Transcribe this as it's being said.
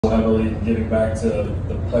heavily giving back to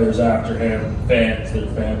the players after him, fans, their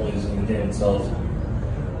families, and the game itself?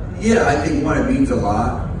 Yeah, I think it means a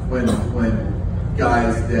lot when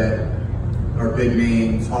guys that are big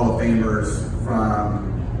names, Hall of Famers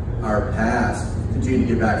from our past continue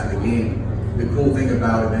to get back to the game. The cool thing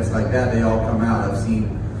about events like that, they all come out. I've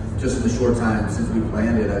seen, just in the short time since we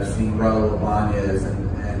planned it, I've seen Raul Ibanez and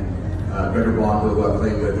Gregor Blanco, who I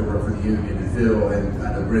played with, who worked for the Union, and Phil, and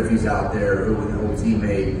I know Griffey's out there, who was an old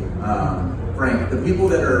teammate, Frank. The people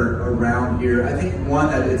that are around here, I think, one,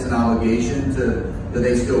 that it's an obligation that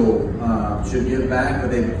they still should give back,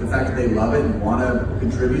 but the fact that they love it and want to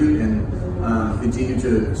contribute and continue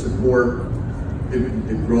to support the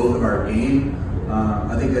growth of our game,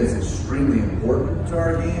 I think that's extremely important to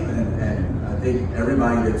our game, and I think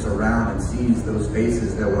everybody that's around and sees those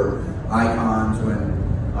faces that were icons when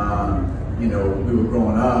we were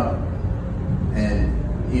growing up, and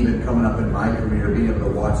even coming up in my career, being able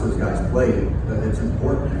to watch those guys play, it's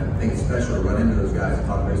important. I think it's special to run into those guys and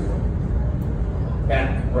talk baseball.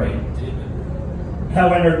 Matt, right.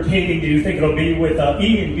 How entertaining do you think it'll be with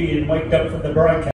Ian being mic'd up from the broadcast?